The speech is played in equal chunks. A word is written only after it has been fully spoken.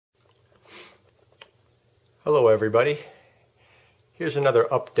Hello everybody. Here's another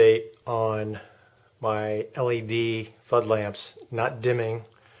update on my LED flood lamps not dimming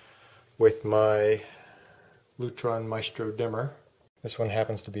with my Lutron Maestro dimmer. This one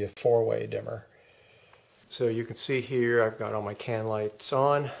happens to be a 4-way dimmer. So you can see here I've got all my can lights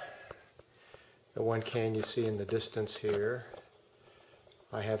on. The one can you see in the distance here,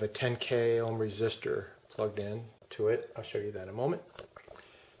 I have a 10K ohm resistor plugged in to it. I'll show you that in a moment.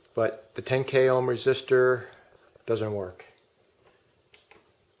 But the 10K ohm resistor doesn't work.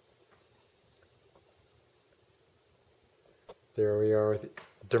 There we are, the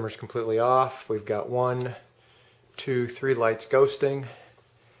dimmer's completely off. We've got 1, 2, 3 lights ghosting.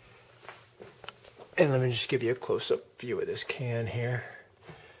 And let me just give you a close-up view of this can here.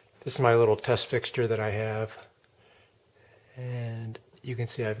 This is my little test fixture that I have. And you can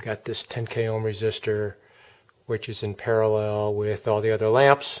see I've got this 10K ohm resistor, which is in parallel with all the other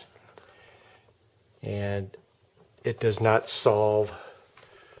lamps. And it does not solve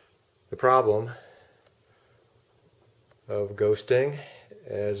the problem of ghosting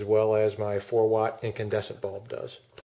as well as my 4-watt incandescent bulb does.